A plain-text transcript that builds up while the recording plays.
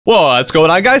What's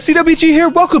going on, guys? CWG here.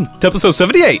 Welcome to episode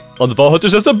 78 on the Vault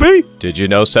Hunters SMP. Did you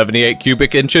know 78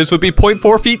 cubic inches would be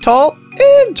 0.4 feet tall?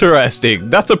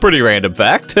 Interesting. That's a pretty random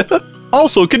fact.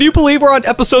 Also, can you believe we're on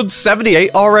episode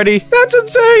 78 already? That's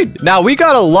insane! Now, we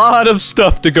got a lot of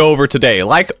stuff to go over today.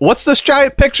 Like, what's this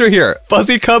giant picture here?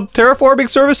 Fuzzy Cub terraforming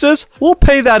services? We'll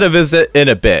pay that a visit in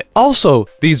a bit. Also,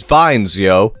 these vines,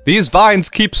 yo. These vines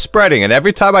keep spreading, and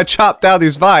every time I chop down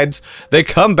these vines, they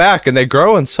come back and they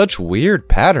grow in such weird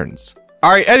patterns.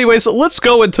 Alright, anyways, let's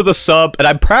go into the sub, and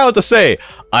I'm proud to say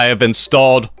I have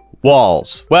installed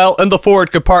walls. Well, in the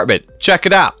forward compartment. Check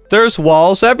it out. There's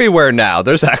walls everywhere now.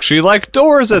 There's actually like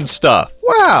doors and stuff.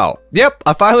 Wow. Yep,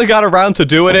 I finally got around to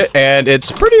doing it and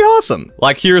it's pretty awesome.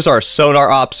 Like here's our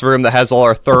sonar ops room that has all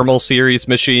our thermal series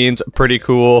machines. Pretty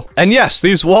cool. And yes,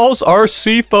 these walls are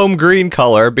seafoam green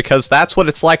color because that's what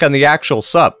it's like on the actual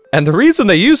sub. And the reason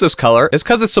they use this color is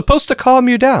because it's supposed to calm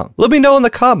you down. Let me know in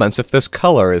the comments if this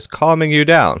color is calming you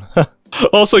down.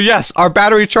 Also, yes, our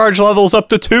battery charge level's up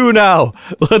to 2 now.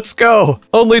 Let's go.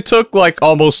 Only took like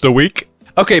almost a week.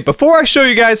 Okay, before I show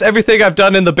you guys everything I've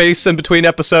done in the base in between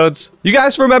episodes, you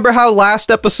guys remember how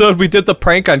last episode we did the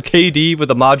prank on KD with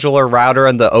the modular router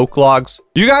and the oak logs?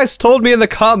 You guys told me in the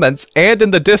comments and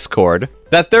in the Discord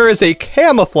that there is a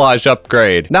camouflage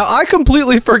upgrade. Now, I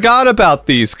completely forgot about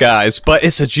these guys, but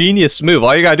it's a genius move.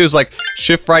 All you gotta do is like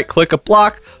shift right click a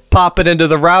block, pop it into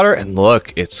the router, and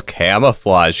look, it's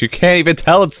camouflage. You can't even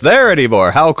tell it's there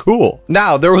anymore. How cool.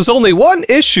 Now, there was only one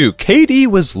issue. KD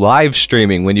was live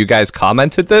streaming when you guys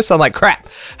commented this. I'm like, crap,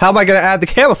 how am I gonna add the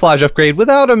camouflage upgrade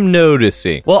without him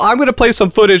noticing? Well, I'm gonna play some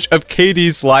footage of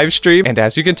KD's live stream, and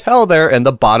as you can tell there in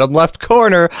the bottom left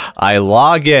corner, I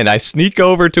log in. I sneak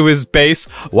over to his base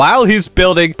while he's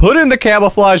building, put in the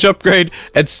camouflage upgrade,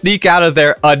 and sneak out of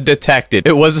there undetected.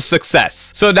 It was a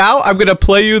success. So now I'm gonna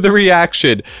play you the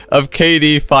reaction of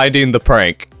KD finding the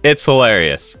prank. It's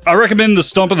hilarious. I recommend the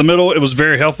stump in the middle. It was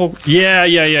very helpful. Yeah.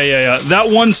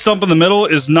 That one stump in the middle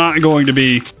is not going to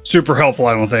be super helpful,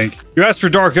 I don't think. You asked for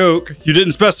dark oak. You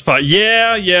didn't specify.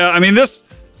 Yeah. I mean, this...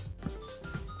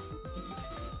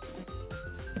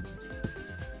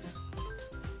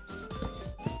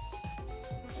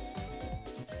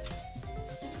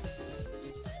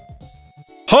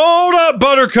 Hold up,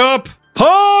 Buttercup!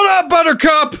 Hold up,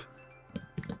 Buttercup!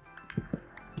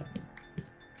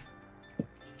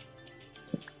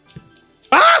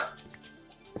 Ah!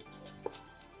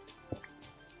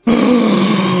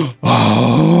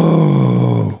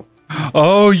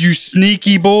 Oh, you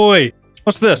sneaky boy.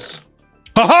 What's this?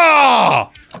 Ha-ha!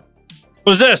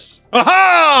 What is this?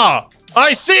 Aha!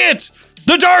 I see it!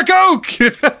 The dark oak!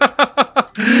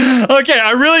 Okay,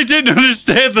 I really didn't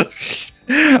understand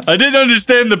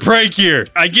the prank here.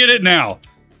 I get it now.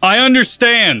 I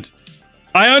understand.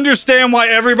 I understand why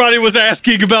everybody was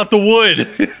asking about the wood.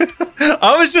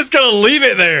 I was just gonna leave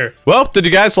it there. Well, did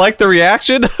you guys like the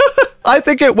reaction? I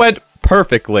think it went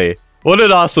perfectly. What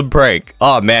an awesome prank.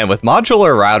 Oh man, with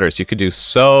modular routers, you could do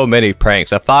so many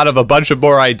pranks. I've thought of a bunch of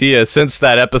more ideas since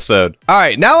that episode. All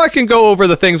right, now I can go over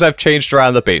the things I've changed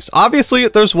around the base. Obviously,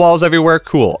 there's walls everywhere.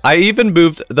 Cool. I even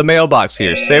moved the mailbox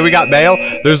here. Say we got mail,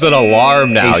 there's an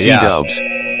alarm now. AC Dubs,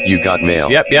 you got mail.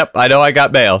 Yep, I know I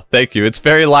got mail. Thank you. It's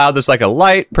very loud. There's like a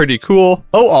light, pretty cool.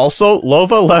 Oh, also,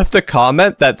 Lova left a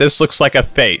comment that this looks like a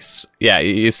face. Yeah,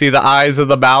 you see the eyes and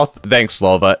the mouth? Thanks,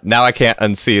 Lova. Now I can't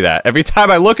unsee that. Every time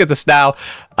I look at this now,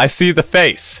 I see the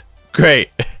face. Great.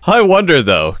 I wonder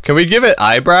though, can we give it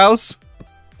eyebrows?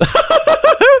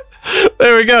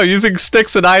 There we go, using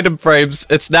sticks and item frames,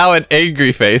 it's now an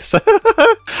angry face.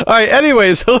 Alright,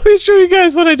 anyways, let me show you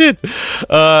guys what I did.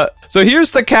 So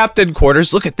here's the captain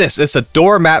quarters. Look at this. It's a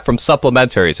doormat from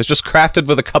Supplementaries. It's just crafted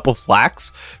with a couple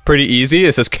flax. Pretty easy.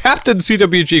 It says Captain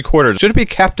CWG quarters. Should it be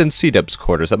Captain C-Dubs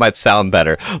quarters? That might sound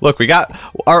better. Look, we got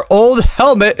our old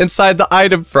helmet inside the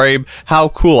item frame. How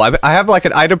cool. I have like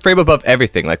an item frame above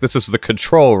everything. Like this is the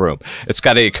control room. It's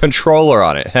got a controller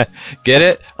on it. Get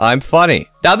it? I'm funny.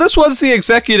 Now this was the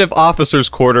executive officer's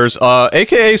quarters,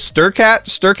 aka Styrkat.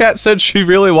 Styrkat said she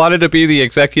really wanted to be the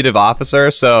executive officer,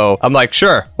 so I'm like,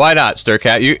 sure, why not,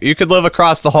 Styrkat? You could live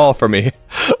across the hall from me.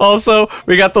 Also,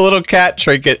 we got the little cat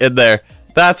trinket in there.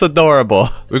 That's adorable.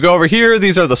 We go over here.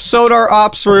 These are the sonar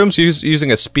ops rooms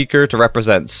using a speaker to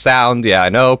represent sound. Yeah, I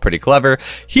know. Pretty clever.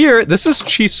 Here, this is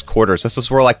Chief's quarters. This is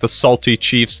where like the salty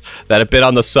chiefs that have been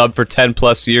on the sub for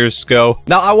 10+ years go.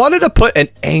 Now, I wanted to put an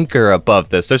anchor above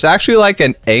this. There's actually like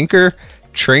an anchor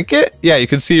trinket. Yeah, you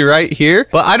can see right here.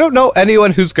 But I don't know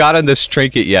anyone who's gotten this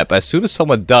trinket yet. But as soon as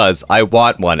someone does, I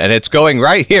want one. And it's going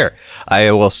right here.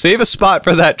 I will save a spot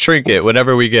for that trinket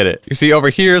whenever we get it. You see over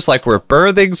here is like where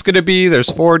birthing's gonna be.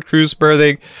 There's forward cruise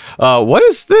birthing. What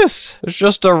is this? It's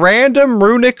just a random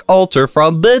runic altar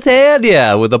from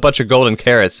Britannia with a bunch of golden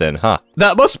carrots in, huh?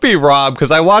 That must be Rob,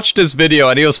 because I watched his video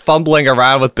and he was fumbling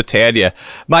around with Britannia.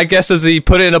 My guess is he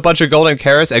put in a bunch of golden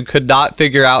carrots and could not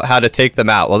figure out how to take them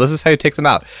out. Well, this is how you take them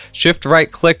out. Shift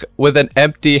right click with an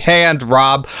empty hand,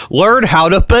 Rob. Learn how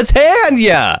to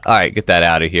Britannia! Alright, get that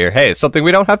out of here. Hey, it's something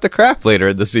we don't have to craft later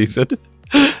in the season.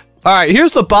 Alright,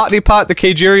 here's the botany pot, the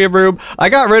Cagerium room. I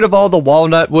got rid of all the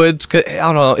walnut woods, 'cause, I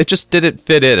don't know, it just didn't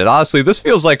fit in. And honestly, this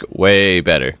feels like way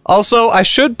better. Also, I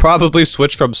should probably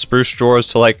switch from spruce drawers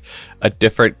to like a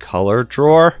different color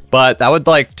drawer, but that would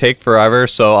like take forever,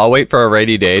 so I'll wait for a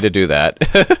rainy day to do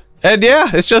that. And yeah,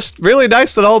 it's just really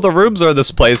nice that all the rooms are in this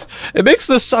place. It makes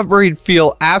the submarine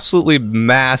feel absolutely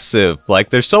massive. Like,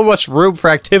 there's so much room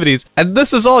for activities. And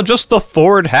this is all just the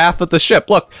forward half of the ship.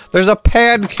 Look, there's a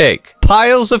pancake.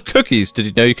 Piles of cookies. Did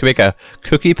you know you can make a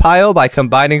cookie pile by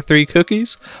combining 3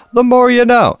 cookies? The more you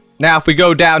know. Now, if we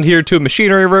go down here to a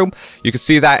machinery room, you can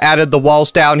see that I added the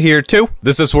walls down here too.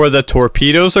 This is where the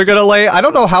torpedoes are gonna lay. I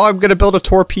don't know how I'm gonna build a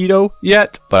torpedo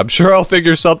yet, but I'm sure I'll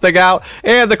figure something out.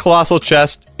 And the colossal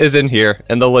chest is in here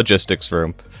in the logistics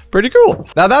room. Pretty cool.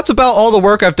 Now that's about all the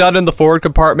work I've done in the forward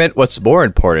compartment. What's more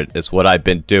important is what I've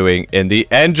been doing in the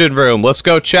engine room. Let's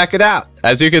go check it out.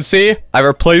 As you can see, I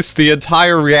replaced the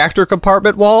entire reactor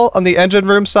compartment wall on the engine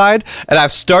room side, and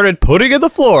I've started putting in the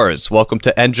floors. Welcome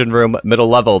to engine room middle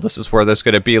level. This is where there's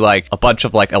going to be like a bunch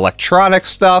of like electronic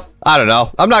stuff. I don't know.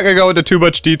 I'm not going to go into too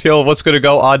much detail of what's going to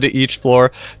go onto each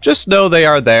floor. Just know they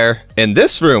are there. In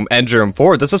this room, engine room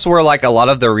forward, this is where like a lot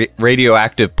of the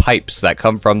radioactive pipes that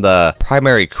come from the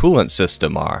primary coolant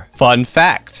system are. Fun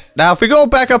fact. Now, if we go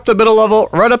back up to middle level,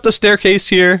 run up the staircase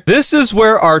here, this is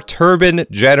where our turbine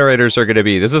generators are going to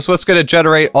be. This is what's going to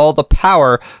generate all the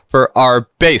power for our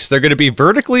base. They're going to be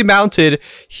vertically mounted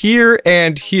here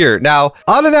and here. Now,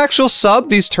 on an actual sub,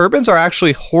 these turbines are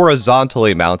actually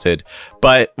horizontally mounted,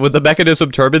 but with the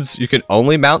mechanism turbines, you can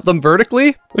only mount them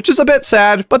vertically, which is a bit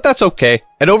sad, but that's okay.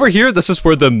 And over here, this is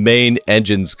where the main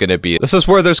engine's gonna be. This is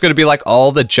where there's gonna be like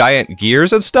all the giant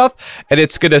gears and stuff, and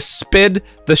it's gonna spin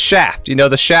the shaft. You know,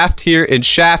 the shaft here in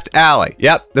Shaft Alley.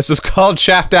 Yep, this is called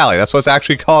Shaft Alley. That's what's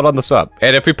actually called on the sub.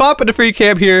 And if we pop into free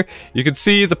cam here, you can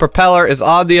see the propeller is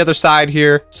on the other side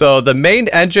here. So the main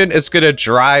engine is gonna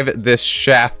drive this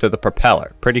shaft to the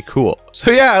propeller. Pretty cool.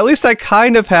 So yeah, at least I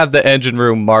kind of have the engine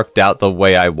room marked out the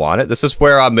way I want it. This is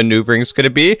where our maneuvering is going to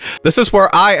be. This is where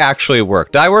I actually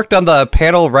worked. I worked on the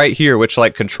panel right here, which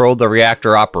like controlled the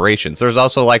reactor operations. There's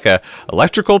also like a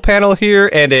electrical panel here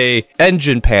and a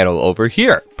engine panel over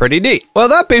here. Pretty neat. Well,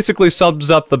 that basically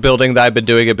sums up the building that I've been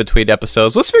doing in between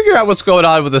episodes. Let's figure out what's going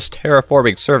on with this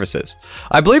terraforming services.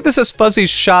 I believe this is Fuzzy's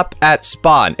shop at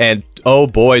spawn, and oh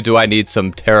boy, do I need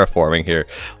some terraforming here.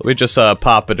 Let me just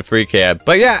pop into free cam.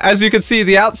 But yeah, as you can see,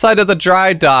 the outside of the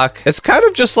dry dock, it's kind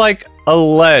of just like a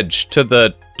ledge to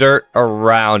the dirt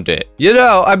around it. You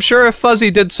know, I'm sure if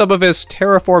Fuzzy did some of his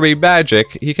terraforming magic,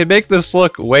 he could make this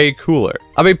look way cooler.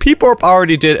 I mean, Peeporp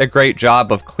already did a great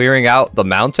job of clearing out the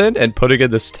mountain and putting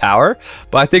in this tower,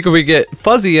 but I think if we get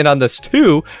Fuzzy in on this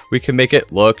too, we can make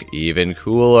it look even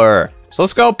cooler. So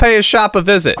let's go pay his shop a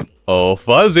visit. Oh,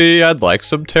 Fuzzy, I'd like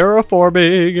some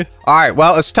terraforming. All right,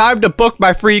 well, it's time to book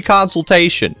my free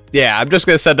consultation. Yeah, I'm just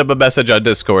gonna send him a message on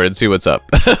Discord and see what's up.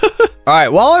 All right,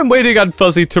 while I'm waiting on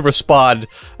Fuzzy to respond,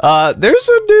 there's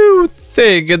a new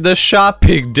thing in the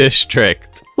shopping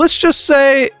district. Let's just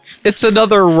say it's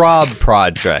another Rob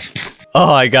project.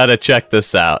 Oh, I gotta check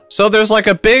this out. So there's like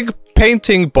a big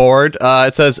painting board.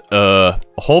 It says, a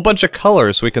whole bunch of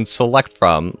colors we can select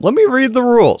from. Let me read the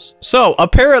rules. So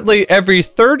apparently every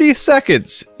 30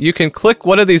 seconds, you can click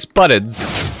one of these buttons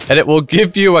and it will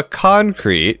give you a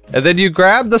concrete. And then you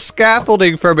grab the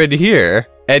scaffolding from in here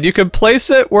and you can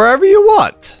place it wherever you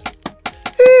want.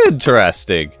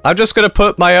 Interesting. I'm just gonna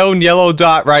put my own yellow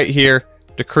dot right here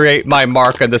to create my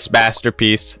mark on this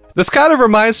masterpiece. This kind of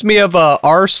reminds me of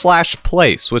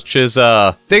r/place, which is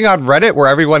a thing on Reddit where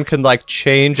everyone can like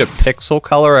change a pixel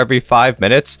color every 5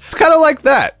 minutes. It's kind of like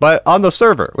that, but on the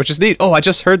server, which is neat. Oh, I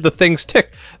just heard the things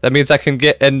tick. That means I can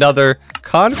get another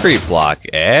concrete block.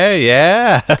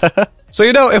 Yeah. So,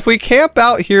 you know, if we camp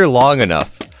out here long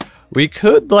enough, we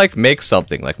could like make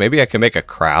something. Like maybe I can make a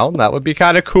crown. That would be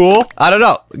kind of cool. I don't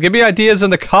know. Give me ideas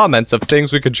in the comments of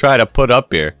things we could try to put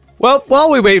up here. Well, while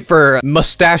we wait for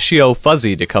Mustachio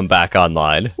Fuzzy to come back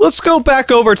online, let's go back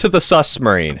over to the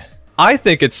submarine. I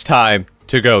think it's time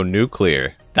to go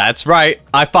nuclear. That's right.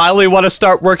 I finally want to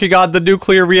start working on the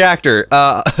nuclear reactor.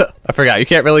 I forgot. You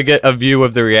can't really get a view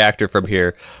of the reactor from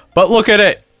here. But look at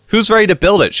it. Who's ready to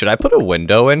build it? Should I put a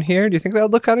window in here? Do you think that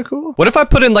would look kind of cool? What if I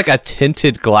put in like a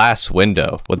tinted glass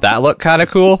window? Would that look kind of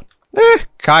cool?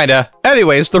 Kinda.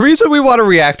 Anyways, the reason we want a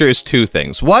reactor is two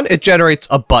things. One, it generates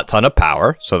a butt ton of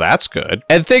power, so that's good.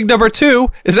 And thing number two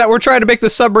is that we're trying to make the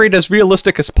submarine as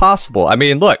realistic as possible. I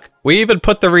mean, look, we even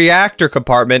put the reactor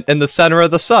compartment in the center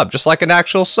of the sub, just like an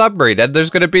actual submarine, and there's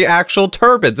gonna be actual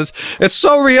turbines. It's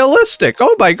so realistic.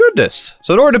 Oh my goodness.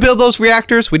 So in order to build those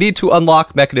reactors, we need to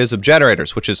unlock mechanism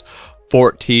generators, which is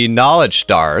 14 knowledge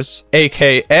stars,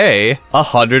 aka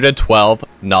 112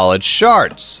 knowledge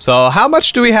shards. So how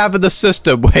much do we have in the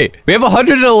system? Wait, we have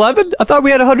 111? I thought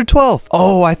we had 112.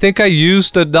 Oh, I think I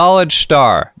used a knowledge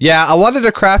star. Yeah, I wanted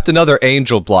to craft another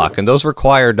angel block, and those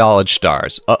require knowledge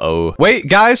stars. Uh-oh. Wait,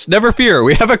 guys, never fear.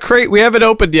 We have a crate we haven't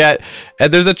opened yet,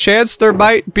 and there's a chance there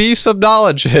might be some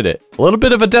knowledge in it. A little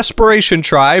bit of a desperation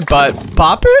try, but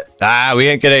pop it? Ah, we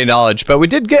didn't get any knowledge, but we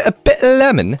did get a bit of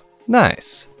lemon.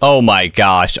 Nice. Oh my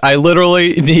gosh, I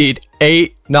literally need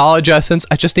 8 knowledge essence.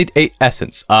 I just need 8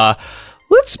 essence.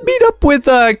 Let's meet up with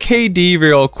KD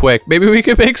real quick. Maybe we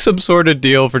could make some sort of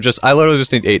deal for I literally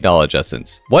just need 8 knowledge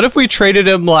essence. What if we traded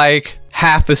him like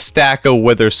half a stack of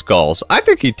wither skulls? I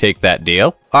think he'd take that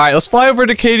deal. All right, let's fly over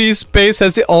to KD's base.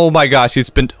 Oh my gosh,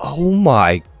 oh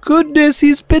my goodness,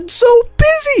 he's been so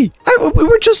busy. We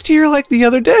were just here like the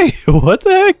other day. What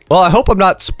the heck? Well, I hope I'm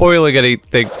not spoiling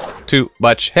anything too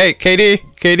much. Hey,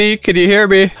 KD, can you hear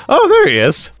me? Oh, there he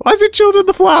is. Why is he chilling in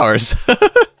the flowers?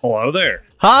 Hello there.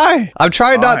 Hi. I'm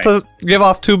trying not to give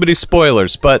off too many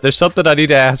spoilers, but there's something I need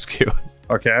to ask you.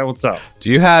 Okay, what's up?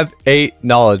 Do you have 8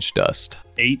 knowledge dust?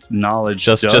 8 knowledge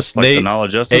dust? Just like the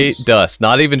knowledge essence? 8 dust,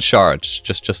 not even shards,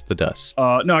 just the dust.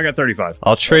 No, I got 35.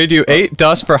 I'll trade you 8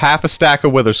 dust for half a stack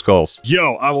of wither skulls.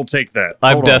 Yo, I will take that.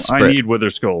 I'm desperate. I need wither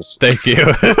skulls. Thank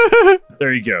you.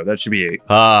 There you go. That should be 8.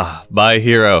 Ah, my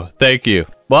hero. Thank you.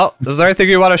 Well, is there anything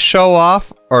you want to show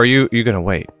off, or are you gonna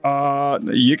wait?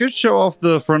 You could show off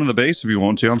the front of the base if you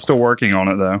want to. I'm still working on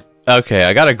it though. Okay,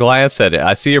 I got to glance at it.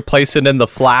 I see you're placing in the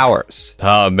flowers.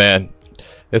 Oh man,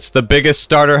 it's the biggest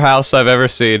starter house I've ever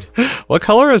seen. What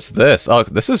color is this? Oh,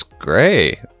 this is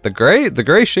gray. The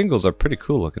gray shingles are pretty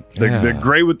cool looking. The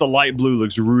gray with the light blue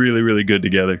looks really, really good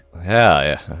together.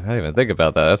 Yeah. I didn't even think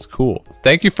about that. That's cool.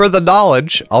 Thank you for the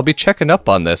knowledge. I'll be checking up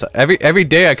on this. Every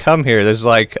day I come here, there's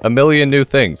like a million new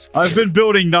things. I've been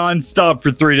building non-stop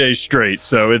for 3 days straight,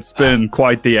 so it's been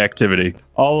quite the activity.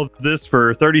 All of this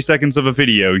for 30 seconds of a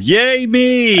video. Yay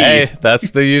me! Hey, that's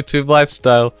the YouTube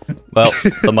lifestyle. Well,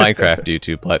 the Minecraft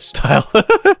YouTube lifestyle.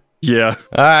 Yeah.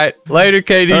 All right. Later,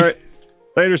 Katie. All right.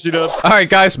 Later, C-Dub. All right,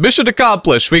 guys. Mission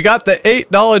accomplished. We got the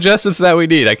 8 knowledge essence that we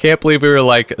need. I can't believe we were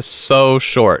like so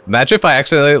short. Imagine if I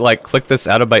accidentally like clicked this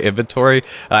out of my inventory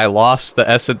and I lost the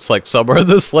essence like somewhere in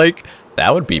this lake.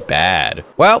 That would be bad.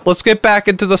 Well, let's get back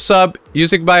into the sub.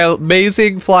 Using my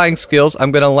amazing flying skills,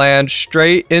 I'm gonna land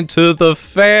straight into the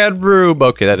fan room.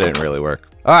 Okay, that didn't really work.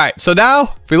 All right, so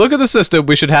now, if we look at the system,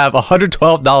 we should have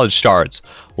 112 knowledge shards.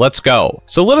 Let's go.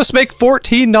 So let us make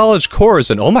 14 knowledge cores,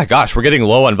 and oh my gosh, we're getting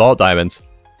low on vault diamonds.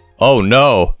 Oh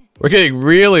no, we're getting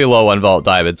really low on vault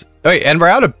diamonds. Wait, and we're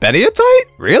out of beniatite?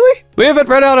 Really? We haven't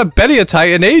run out of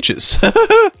beniatite in ages.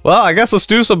 Well, I guess let's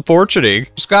do some fortuning.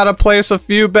 Just gotta place a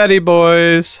few Betty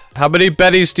boys. How many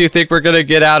Betties do you think we're gonna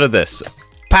get out of this?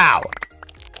 Pow!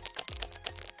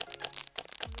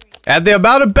 And the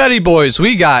amount of Betty boys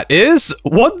we got is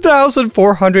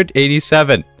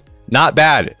 1,487. Not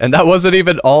bad. And that wasn't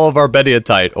even all of our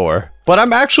beniatite ore. But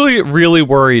I'm actually really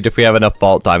worried if we have enough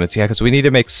vault diamonds. Yeah, because we need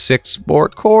to make 6 more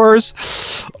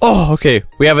cores. Oh, okay.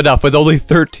 We have enough with only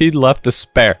 13 left to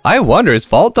spare. I wonder, is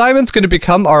vault diamonds going to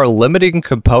become our limiting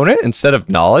component instead of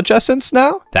knowledge essence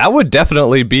now? That would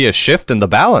definitely be a shift in the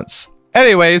balance.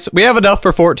 Anyways, we have enough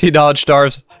for 14 knowledge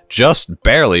stars. Just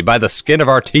barely by the skin of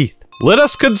our teeth. Let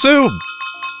us consume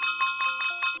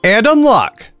and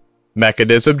unlock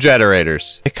mechanism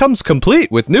generators. It comes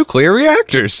complete with nuclear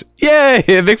reactors. Yay!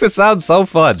 It makes it sound so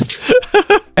fun.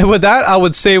 And with that, I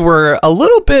would say we're a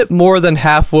little bit more than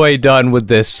halfway done with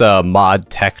this mod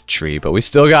tech tree, but we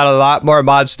still got a lot more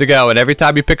mods to go. And every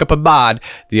time you pick up a mod,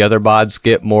 the other mods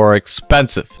get more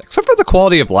expensive, except for the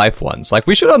quality of life ones. Like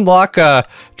we should unlock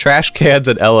trash cans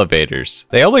and elevators.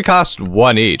 They only cost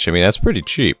 1 each. I mean, that's pretty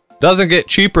cheap. Doesn't get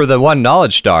cheaper than 1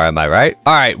 knowledge star, am I right?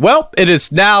 All right, well, it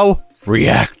is now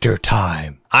reactor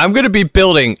time. I'm gonna be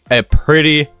building a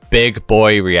pretty big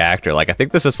boy reactor. Like, I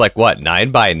think this is like, what, 9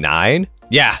 by 9?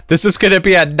 Yeah, this is gonna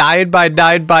be a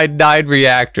 9x9x9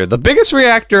 reactor. The biggest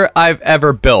reactor I've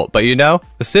ever built, but you know,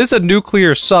 this is a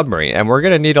nuclear submarine and we're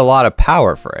gonna need a lot of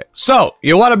power for it. So,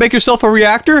 you wanna make yourself a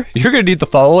reactor? You're gonna need the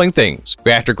following things.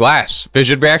 Reactor glass,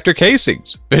 fission reactor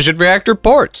casings, fission reactor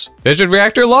ports, fission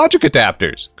reactor logic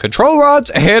adapters, control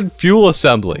rods, and fuel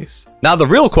assemblies. Now the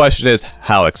real question is,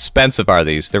 how expensive are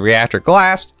these? The reactor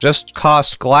glass just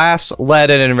cost glass, lead,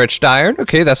 and enriched iron.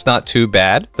 Okay, that's not too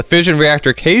bad. The fission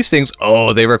reactor casings,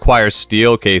 oh, they require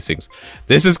steel casings.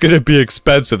 This is gonna be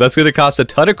expensive. That's gonna cost a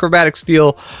ton of chromatic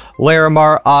steel,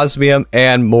 larimar, osmium,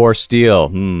 and more steel.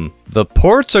 The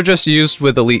ports are just used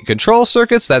with elite control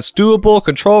circuits. That's doable.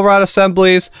 Control rod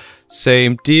assemblies,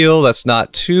 same deal. That's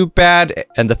not too bad.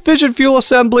 And the fission fuel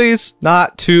assemblies,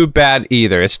 not too bad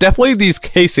either. It's definitely these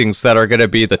casings that are going to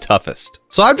be the toughest.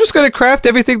 So I'm just going to craft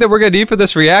everything that we're going to need for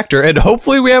this reactor, and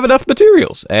hopefully we have enough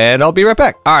materials. And I'll be right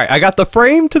back. All right, I got the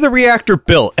frame to the reactor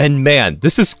built, and man,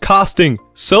 this is costing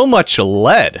so much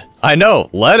lead. I know,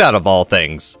 lead out of all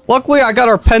things. Luckily, I got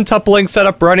our pentupling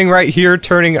setup running right here,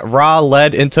 turning raw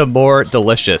lead into more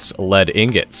delicious lead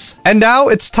ingots. And now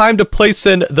it's time to place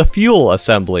in the fuel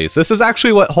assemblies. This is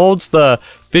actually what holds the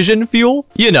fission fuel.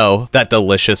 You know, that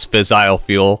delicious fissile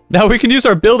fuel. Now we can use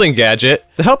our building gadget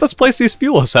to help us place these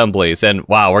fuel assemblies, and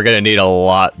wow, we're gonna need a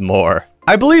lot more.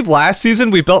 I believe last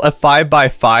season we built a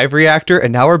 5x5 reactor,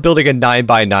 and now we're building a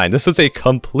 9x9. This is a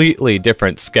completely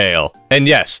different scale. And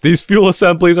yes, these fuel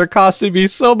assemblies are costing me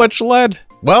so much lead.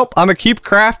 Well, I'm gonna keep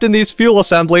crafting these fuel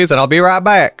assemblies and I'll be right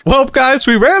back. Well, guys,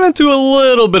 we ran into a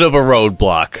little bit of a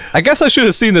roadblock. I guess I should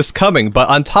have seen this coming, but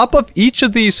on top of each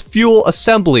of these fuel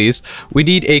assemblies, we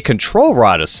need a control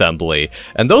rod assembly,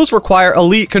 and those require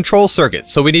elite control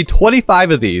circuits. So we need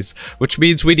 25 of these, which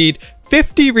means we need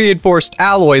 50 reinforced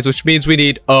alloys, which means we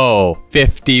need,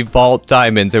 50 vault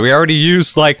diamonds. And we already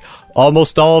used like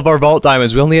almost all of our vault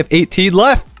diamonds. We only have 18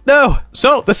 left. No.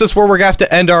 So this is where we're gonna have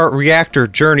to end our reactor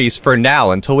journeys for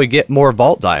now until we get more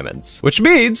vault diamonds, which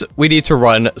means we need to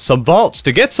run some vaults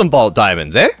to get some vault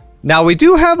diamonds, eh? Now we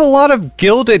do have a lot of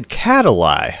gilded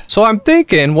catalyst, so I'm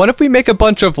thinking, what if we make a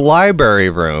bunch of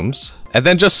library rooms and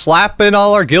then just slap in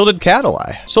all our gilded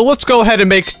catalyst? So let's go ahead and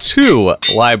make 2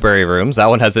 library rooms.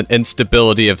 That one has an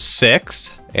instability of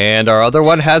 6. And our other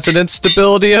one has an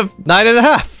instability of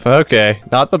 9.5. Okay,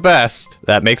 not the best.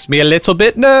 That makes me a little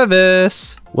bit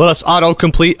nervous. Let us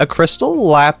auto-complete a crystal,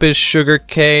 lapis,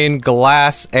 sugarcane,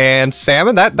 glass, and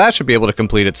salmon. That should be able to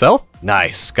complete itself.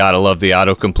 Nice, gotta love the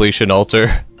auto-completion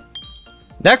altar.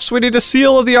 Next, we need a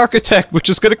seal of the architect, which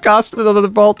is gonna cost another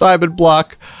vault diamond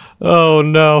block. Oh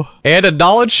no. And a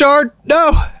knowledge shard?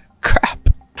 No, crap.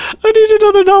 I need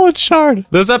another knowledge shard.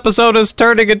 This episode is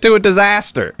turning into a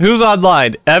disaster. Who's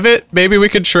online? Evat? Maybe we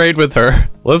can trade with her.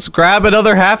 Let's grab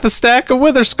another half a stack of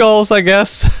wither skulls, I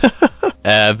guess.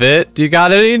 Evat, do you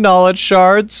got any knowledge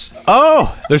shards?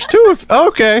 Oh, there's 2 of...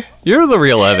 Okay, you're the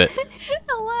real Evat.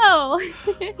 Hello.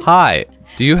 Hi,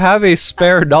 do you have a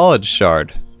spare knowledge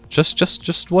shard?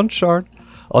 Just one shard.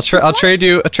 I'll trade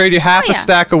you half a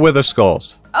stack of wither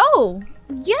skulls. Oh.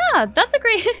 Yeah, that's a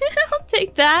great... I'll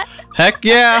take that. Heck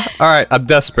yeah. All right, I'm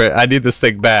desperate. I need this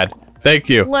thing bad. Thank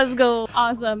you. Let's go.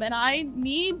 Awesome. And I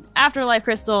need afterlife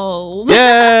crystals.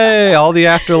 Yay! All the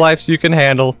afterlives you can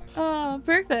handle. Oh,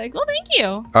 perfect. Well, thank you.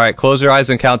 All right, close your eyes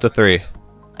and count to 3.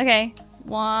 Okay.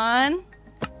 1.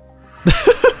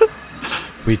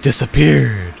 We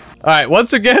disappeared. All right,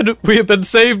 once again, we have been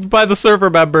saved by the server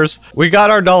members. We got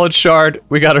our knowledge shard.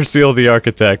 We got our seal of the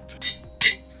architect.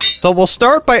 So we'll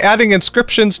start by adding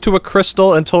inscriptions to a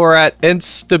crystal until we're at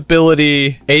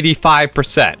instability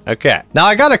 85%. Okay. Now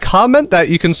I got a comment that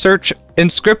you can search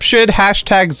inscription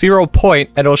 #0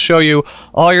 and it'll show you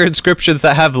all your inscriptions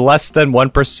that have less than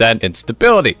 1%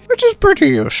 instability, which is pretty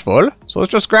useful. So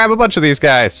let's just grab a bunch of these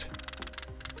guys.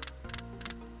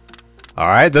 All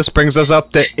right, this brings us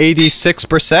up to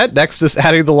 86%. Next is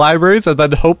adding the libraries and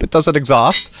then hope it doesn't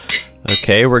exhaust.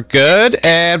 Okay, we're good,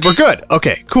 and we're good.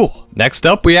 Okay, cool. Next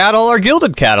up, we add all our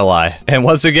gilded catalyst. And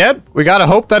once again, we gotta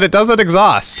hope that it doesn't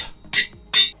exhaust.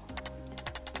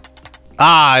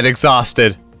 Ah, it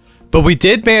exhausted. But we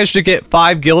did manage to get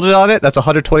 5 gilded on it. That's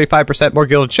 125% more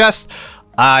gilded chests.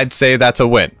 I'd say that's a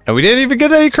win. And we didn't even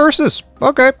get any curses.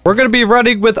 Okay. We're gonna be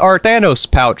running with our Thanos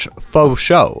pouch faux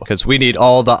show, because we need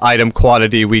all the item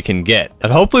quantity we can get.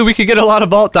 And hopefully we can get a lot of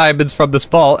vault diamonds from this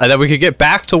vault, and then we can get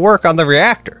back to work on the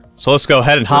reactor. So let's go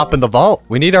ahead and hop in the vault.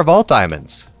 We need our vault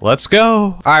diamonds. Let's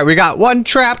go. All right, we got 1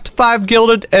 trapped, 5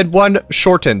 gilded, and 1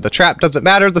 shortened. The trap doesn't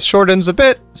matter. The shortened's a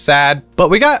bit sad,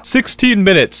 but we got 16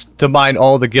 minutes to mine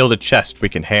all the gilded chests we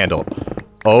can handle.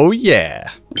 Oh yeah.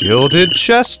 Gilded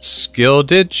chests,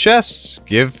 gilded chests.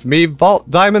 Give me vault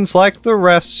diamonds like the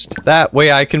rest. That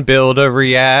way I can build a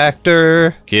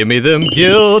reactor. Give me them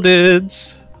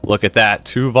gildeds. Look at that,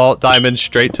 2 vault diamonds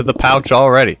straight to the pouch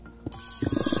already.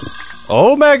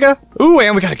 Omega. Ooh,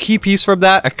 and we got a key piece from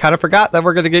that. I kind of forgot that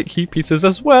we're gonna get key pieces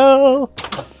as well.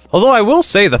 Although I will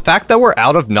say the fact that we're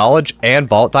out of knowledge and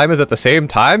vault diamonds at the same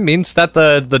time means that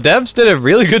the devs did a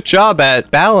really good job at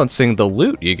balancing the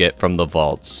loot you get from the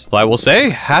vaults. So I will say,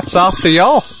 hats off to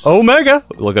y'all. Omega.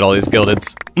 Look at all these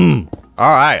gildeds. All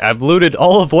right, I've looted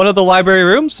all of one of the library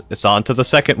rooms. It's on to the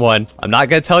second one. I'm not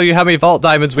gonna tell you how many vault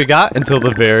diamonds we got until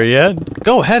the very end.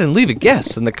 Go ahead and leave a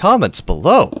guess in the comments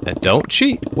below. And don't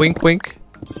cheat, wink wink.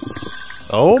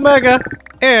 Omega.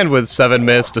 And with 7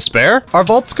 minutes to spare, our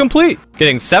vault's complete,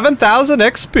 getting 7,000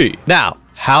 XP. Now,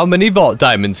 how many vault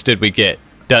diamonds did we get?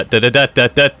 Da da da da da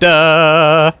da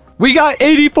da. We got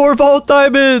 84 vault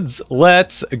diamonds!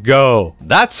 Let's go.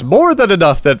 That's more than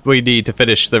enough that we need to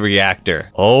finish the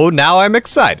reactor. Oh, now I'm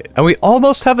excited. And we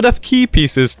almost have enough key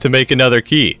pieces to make another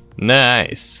key.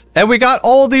 Nice. And we got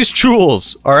all these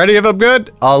jewels. Are any of them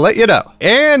good? I'll let you know.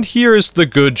 And here's the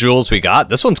good jewels we got.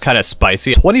 This one's kind of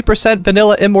spicy. 20%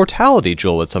 vanilla immortality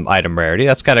jewel with some item rarity.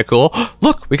 That's kind of cool.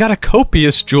 Look, we got a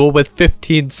copious jewel with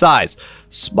 15 size.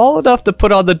 Small enough to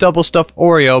put on the double stuffed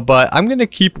Oreo, but I'm gonna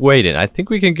keep waiting. I think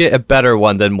we can get a better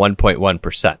one than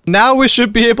 1.1%. Now we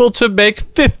should be able to make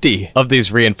 50 of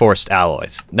these reinforced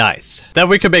alloys. Nice. Then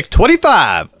we can make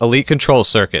 25 elite control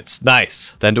circuits.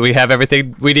 Nice. Then do we have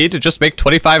everything we need to just make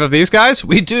 25 of these guys?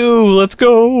 We do. Let's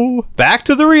go. Back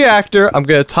to the reactor. I'm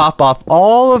gonna top off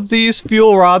all of these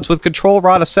fuel rods with control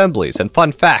rod assemblies. And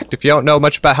fun fact, if you don't know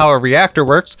much about how a reactor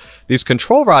works, these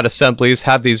control rod assemblies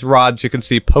have these rods you can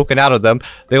see poking out of them.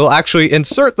 They will actually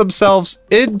insert themselves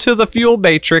into the fuel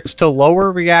matrix to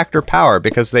lower reactor power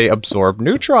because they absorb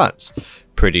neutrons.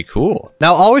 Pretty cool.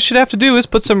 Now all we should have to do is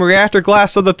put some reactor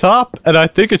glass on the top, and I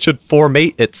think it should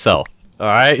formate itself. All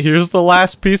right, here's the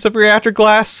last piece of reactor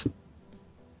glass.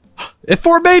 It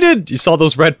formated! You saw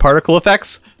those red particle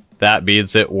effects? That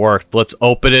means it worked. Let's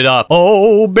open it up.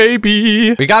 Oh,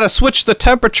 baby. We gotta switch the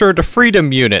temperature to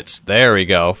freedom units. There we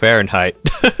go, Fahrenheit.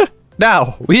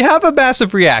 Now, we have a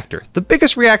massive reactor, the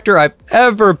biggest reactor I've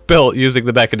ever built using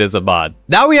the mechanism mod.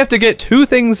 Now we have to get 2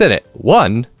 things in it.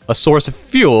 1, a source of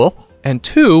fuel, and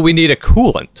 2, we need a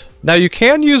coolant. Now you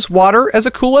can use water as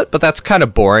a coolant, but that's kind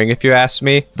of boring if you ask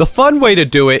me. The fun way to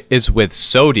do it is with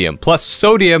sodium. Plus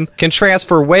sodium can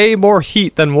transfer way more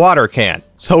heat than water can.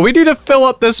 So we need to fill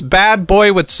up this bad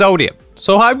boy with sodium.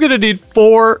 So I'm gonna need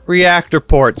 4 reactor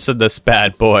ports in this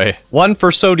bad boy. 1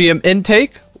 for sodium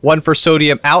intake, 1 for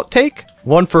sodium outtake,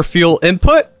 1 for fuel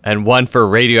input, and 1 for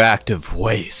radioactive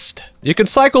waste. You can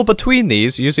cycle between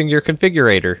these using your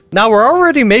configurator. Now we're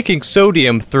already making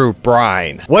sodium through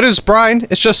brine. What is brine?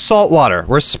 It's just salt water.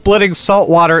 We're splitting salt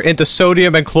water into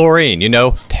sodium and chlorine, you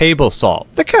know, table salt.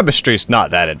 The chemistry's not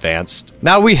that advanced.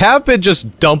 Now we have been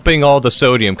just dumping all the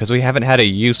sodium because we haven't had a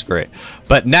use for it.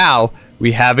 But now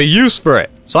we have a use for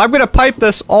it. So I'm gonna pipe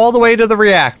this all the way to the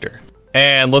reactor.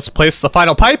 And let's place the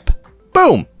final pipe.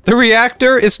 Boom! The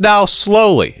reactor is now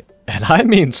slowly, and I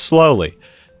mean slowly,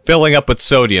 filling up with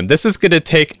sodium. This is going to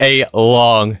take a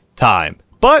long time,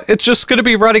 but it's just going to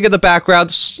be running in the background,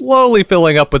 slowly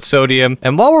filling up with sodium.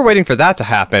 And while we're waiting for that to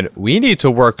happen, we need to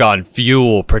work on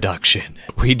fuel production.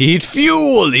 We need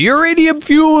fuel, uranium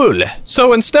fuel.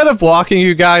 So instead of walking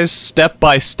you guys step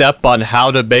by step on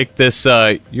how to make this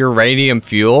uranium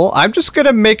fuel, I'm just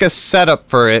gonna make a setup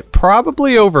for it,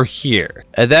 probably over here.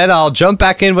 And then I'll jump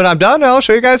back in when I'm done and I'll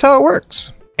show you guys how it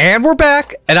works. And we're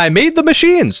back, and I made the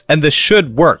machines, and this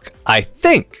should work, I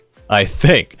think.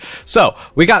 So,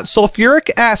 we got sulfuric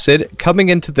acid coming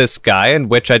into this guy, in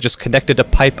which I just connected a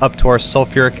pipe up to our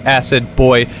sulfuric acid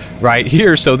boy right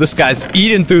here, so this guy's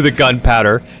eating through the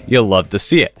gunpowder. You'll love to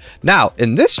see it. Now,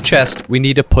 in this chest, we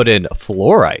need to put in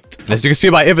fluorite. And as you can see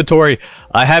in my inventory,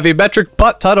 I have a metric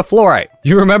butt ton of fluorite.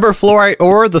 You remember fluorite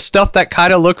ore, the stuff that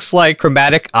kind of looks like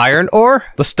chromatic iron ore?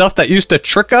 The stuff that used to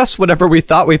trick us whenever we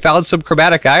thought we found some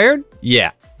chromatic iron?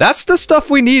 Yeah. That's the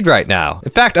stuff we need right now. In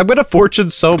fact, I'm gonna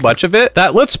fortune so much of it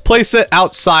that let's place it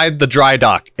outside the dry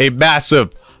dock. A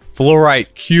massive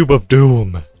fluorite cube of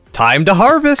doom. Time to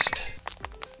harvest.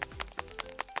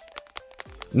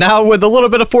 Now with a little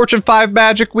bit of Fortune 5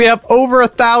 magic, we have over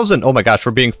 1,000. Oh my gosh,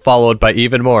 we're being followed by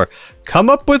even more.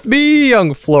 Come up with me, young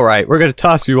fluorite. We're gonna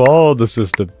toss you all the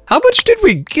system. How much did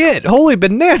we get? Holy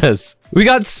bananas. We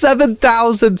got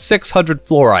 7,600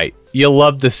 fluorite. You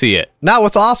love to see it. Now,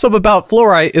 what's awesome about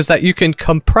fluorite is that you can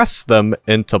compress them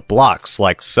into blocks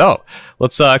like so.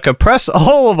 Let's compress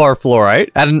all of our fluorite,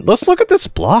 and let's look at this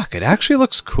block. It actually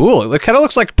looks cool. It kind of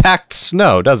looks like packed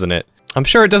snow, doesn't it? I'm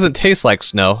sure it doesn't taste like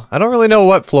snow. I don't really know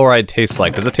what fluoride tastes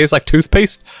like. Does it taste like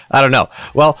toothpaste? I don't know.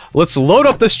 Well, let's load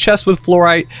up this chest with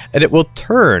fluorite, and it will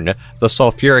turn the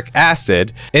sulfuric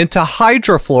acid into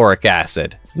hydrofluoric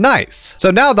acid. Nice.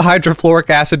 So now the hydrofluoric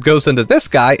acid goes into this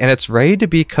guy, and it's ready to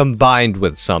be combined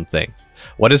with something.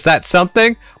 What is that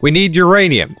something? We need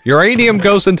uranium. Uranium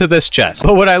goes into this chest.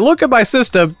 But when I look at my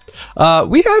system,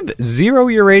 we have 0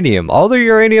 uranium. All the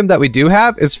uranium that we do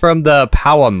have is from the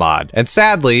power mod. And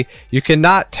sadly, you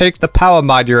cannot take the power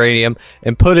mod uranium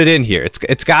and put it in here.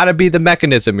 It's gotta be the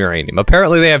mechanism uranium.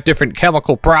 Apparently they have different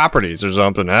chemical properties or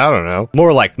something. I don't know.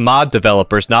 More like mod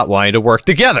developers not wanting to work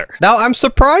together. Now, I'm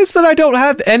surprised that I don't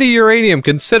have any uranium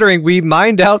considering we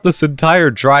mined out this entire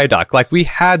dry dock. Like, we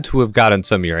had to have gotten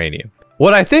some uranium.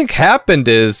 What I think happened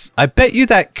is, I bet you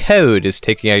that Code is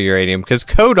taking out uranium, because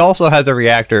Code also has a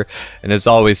reactor and is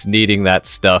always needing that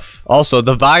stuff. Also,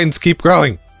 the vines keep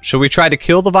growing. Should we try to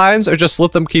kill the vines or just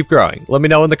let them keep growing? Let me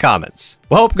know in the comments.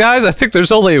 Well, guys, I think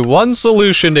there's only one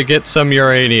solution to get some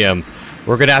uranium.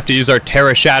 We're gonna have to use our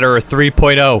Terra Shatterer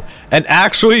 3.0 and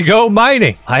actually go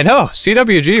mining. I know,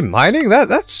 CWG mining?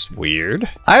 That's weird.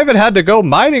 I haven't had to go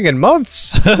mining in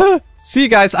months. See,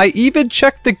 guys, I even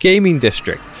checked the gaming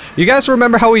district. You guys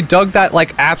remember how we dug that,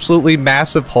 like, absolutely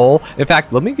massive hole? In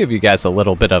fact, let me give you guys a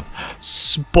little bit of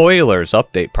spoilers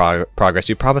update progress.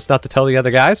 You promise not to tell the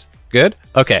other guys? Good?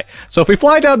 Okay, so if we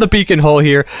fly down the beacon hole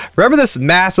here, remember this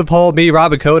massive hole me,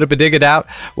 Rob, and Code have been digging out?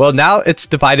 Well, now it's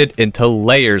divided into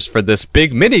layers for this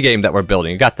big minigame that we're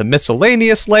building. You got the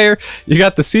miscellaneous layer, you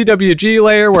got the CWG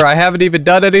layer where I haven't even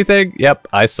done anything. Yep,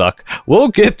 I suck. We'll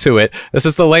get to it. This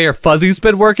is the layer Fuzzy's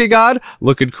been working on.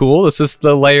 Looking cool. This is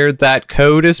the layer that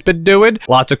Code has been doing.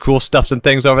 Lots of cool stuffs and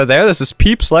things over there. This is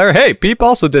Peep's layer. Hey, Peep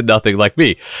also did nothing like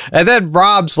me. And then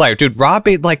Rob's layer. Dude, Rob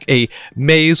made like a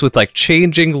maze with like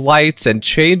changing lights and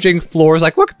changing floors.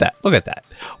 Like, look at that. Look at that.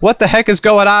 What the heck is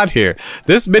going on here?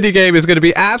 This minigame is going to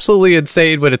be absolutely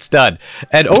insane when it's done.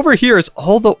 And over here is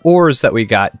all the ores that we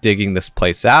got digging this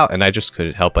place out. And I just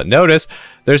couldn't help but notice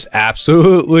there's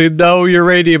absolutely no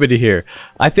uranium in here.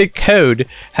 I think Code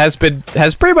has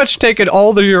pretty much taken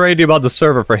all the uranium on the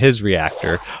server for his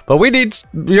reactor. But we need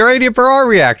uranium for our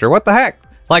reactor. What the heck?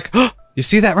 Like, you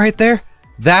see that right there?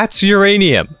 That's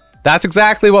uranium. That's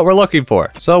exactly what we're looking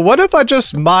for. So what if I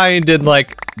just mined in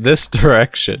like this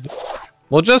direction?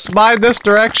 We'll just mine this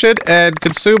direction and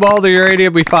consume all the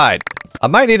uranium we find. I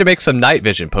might need to make some night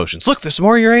vision potions. Look, there's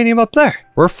more uranium up there.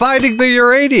 We're finding the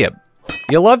uranium.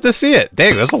 You'll love to see it.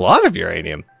 Dang, there's a lot of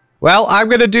uranium. Well, I'm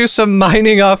gonna do some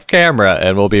mining off camera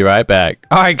and we'll be right back.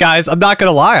 All right, guys, I'm not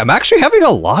gonna lie. I'm actually having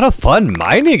a lot of fun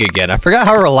mining again. I forgot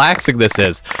how relaxing this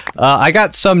is. I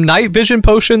got some night vision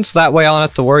potions, so that way I don't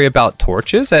have to worry about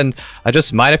torches. And I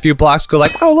just mine a few blocks, go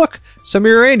like, oh, look, some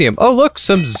uranium. Oh, look,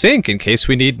 some zinc in case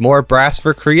we need more brass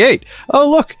for create.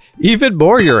 Oh, look, even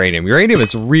more uranium. Uranium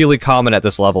is really common at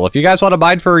this level. If you guys want to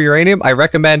mine for uranium, I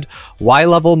recommend Y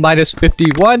level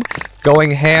 -51,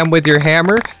 going ham with your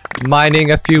hammer,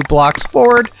 mining a few blocks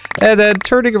forward, and then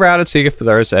turning around and seeing if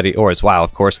there's any ores. Wow,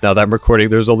 of course, now that I'm recording,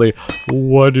 there's only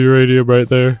 1 uranium right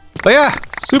there. But yeah,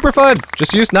 super fun.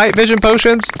 Just use night vision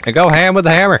potions and go ham with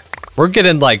the hammer. We're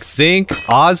getting like zinc,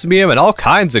 osmium, and all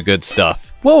kinds of good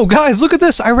stuff. Whoa, guys, look at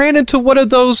this. I ran into one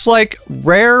of those like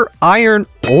rare iron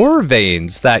ore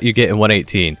veins that you get in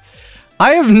 118.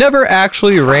 I have never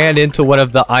actually ran into one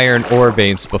of the iron ore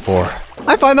veins before.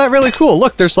 I find that really cool.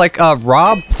 Look, there's like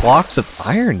raw blocks of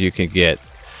iron you can get.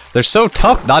 They're so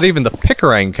tough, not even the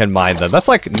Pickering can mine them. That's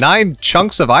like 9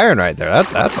 chunks of iron right there.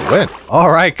 That's a win.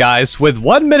 All right, guys, with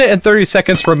 1 minute and 30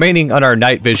 seconds remaining on our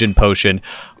night vision potion,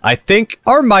 I think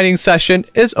our mining session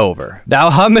is over.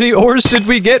 Now, how many ores did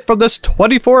we get from this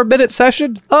 24-minute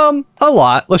session? A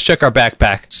lot. Let's check our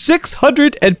backpack.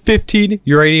 615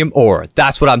 uranium ore.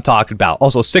 That's what I'm talking about.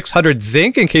 Also, 600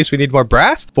 zinc in case we need more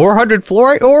brass. 400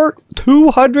 fluorite ore.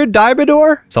 200 diamond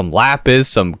ore. Some lapis,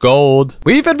 some gold.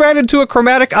 We even ran into a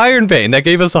chromatic iron vein that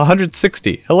gave us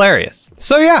 160. Hilarious.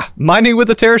 So yeah, mining with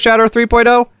the Terra Shatterer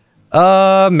 3.0.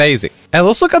 Amazing. And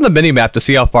let's look on the mini-map to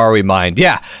see how far we mined.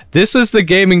 Yeah, this is the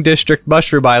gaming district,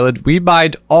 Mushroom Island. We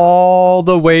mined all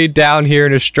the way down here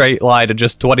in a straight line in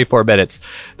just 24 minutes.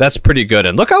 That's pretty good.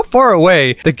 And look how far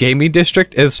away the gaming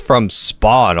district is from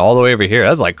spawn all the way over here.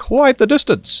 That's like quite the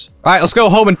distance. All right, let's go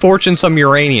home and fortune some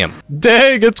uranium.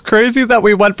 Dang, it's crazy that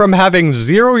we went from having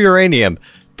 0 uranium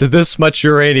to this much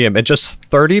uranium in just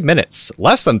 30 minutes.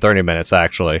 Less than 30 minutes,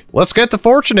 actually. Let's get to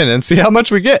fortuning and see how much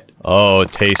we get. Oh,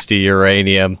 tasty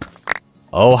uranium.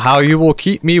 Oh, how you will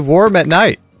keep me warm at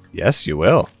night. Yes, you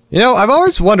will. You know, I've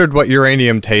always wondered what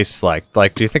uranium tastes like.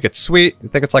 Like, do you think it's sweet? Do you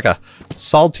think it's like a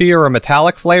salty or a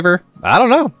metallic flavor? I don't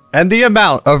know. And the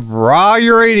amount of raw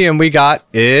uranium we got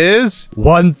is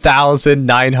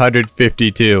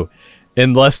 1,952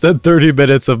 in less than 30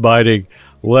 minutes of mining.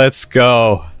 Let's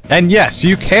go. And yes,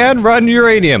 you can run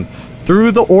uranium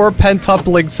through the ore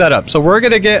pentupling setup. So we're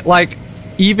gonna get like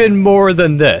even more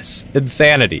than this.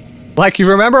 Insanity. Like, you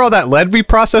remember all that lead we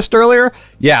processed earlier?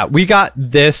 Yeah, we got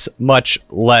this much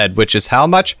lead, which is how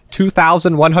much?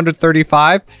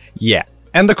 2,135? Yeah.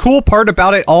 And the cool part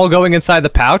about it all going inside the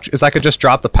pouch is I could just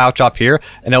drop the pouch off here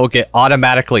and it will get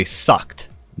automatically sucked.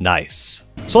 Nice.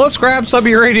 So let's grab some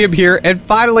uranium here and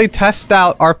finally test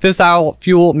out our fissile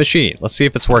fuel machine. Let's see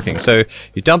if it's working. So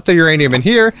you dump the uranium in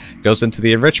here, goes into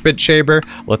the enrichment chamber.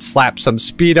 Let's slap some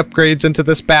speed upgrades into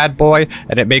this bad boy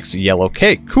and it makes yellow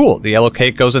cake. Cool. The yellow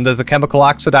cake goes into the chemical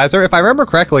oxidizer. If I remember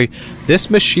correctly, this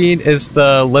machine is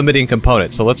the limiting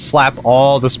component. So let's slap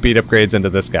all the speed upgrades into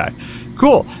this guy.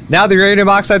 Cool. Now the uranium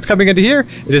oxide's coming into here.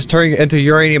 It is turning into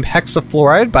uranium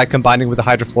hexafluoride by combining with the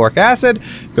hydrofluoric acid.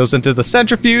 Goes into the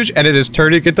centrifuge and it is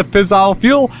turning into fissile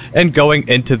fuel and going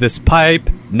into this pipe.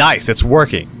 Nice, it's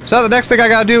working. So the next thing I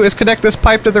gotta do is connect this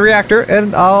pipe to the reactor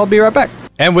and I'll be right back.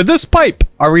 And with this pipe,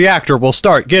 our reactor will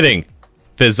start getting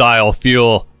fissile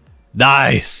fuel.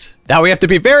 Nice. Now we have to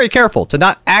be very careful to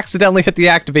not accidentally hit the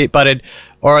activate button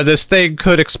or this thing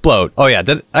could explode. Oh yeah,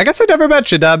 I guess I never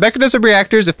mentioned mechanism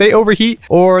reactors, if they overheat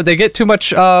or they get too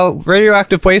much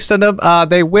radioactive waste in them,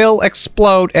 they will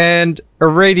explode and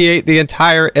irradiate the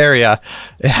entire area.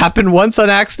 It happened once on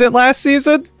accident last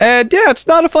season, and yeah, it's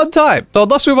not a fun time. So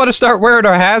unless we want to start wearing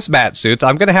our hazmat suits,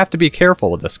 I'm gonna have to be careful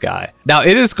with this guy. Now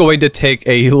it is going to take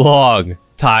a long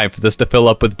time for this to fill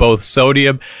up with both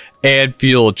sodium and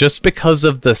fuel just because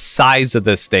of the size of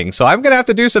this thing. So I'm gonna have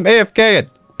to do some AFKing.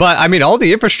 But I mean, all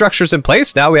the infrastructure's in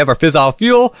place now. We have our fissile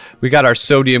fuel, we got our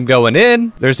sodium going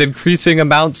in, there's increasing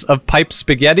amounts of pipe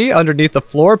spaghetti underneath the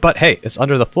floor, but hey, it's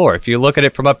under the floor. If you look at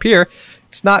it from up here,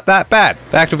 it's not that bad. In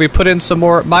fact, if we put in some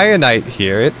more mionite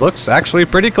here, it looks actually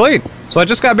pretty clean. So I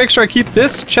just gotta make sure I keep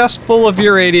this chest full of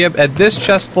uranium and this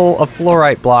chest full of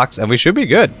fluorite blocks, and we should be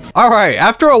good. All right,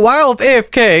 after a while of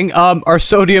AFKing, our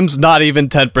sodium's not even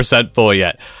 10% full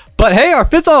yet. But hey, our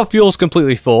fissile fuel's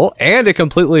completely full, and it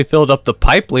completely filled up the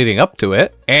pipe leading up to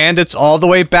it, and it's all the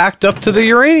way backed up to the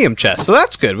uranium chest, so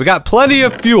that's good. We got plenty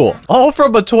of fuel, all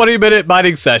from a 20-minute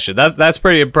mining session. That's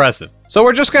pretty impressive. So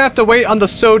we're just gonna have to wait on the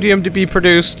sodium to be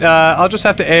produced. I'll just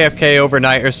have to AFK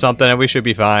overnight or something and we should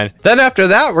be fine. Then after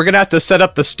that, we're gonna have to set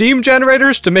up the steam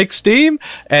generators to make steam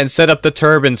and set up the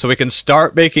turbine so we can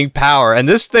start making power. And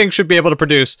this thing should be able to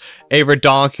produce a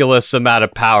redonkulous amount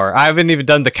of power. I haven't even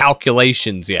done the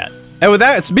calculations yet. And with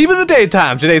that, it's Meme of the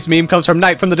Daytime. Today's meme comes from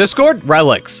Knight from the Discord.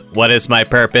 Relics. What is my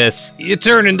purpose? You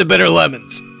turn into bitter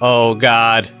lemons. Oh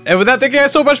God. And with that, thank you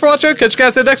guys so much for watching. Catch you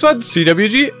guys in the next one.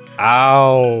 CWG.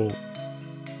 Ow.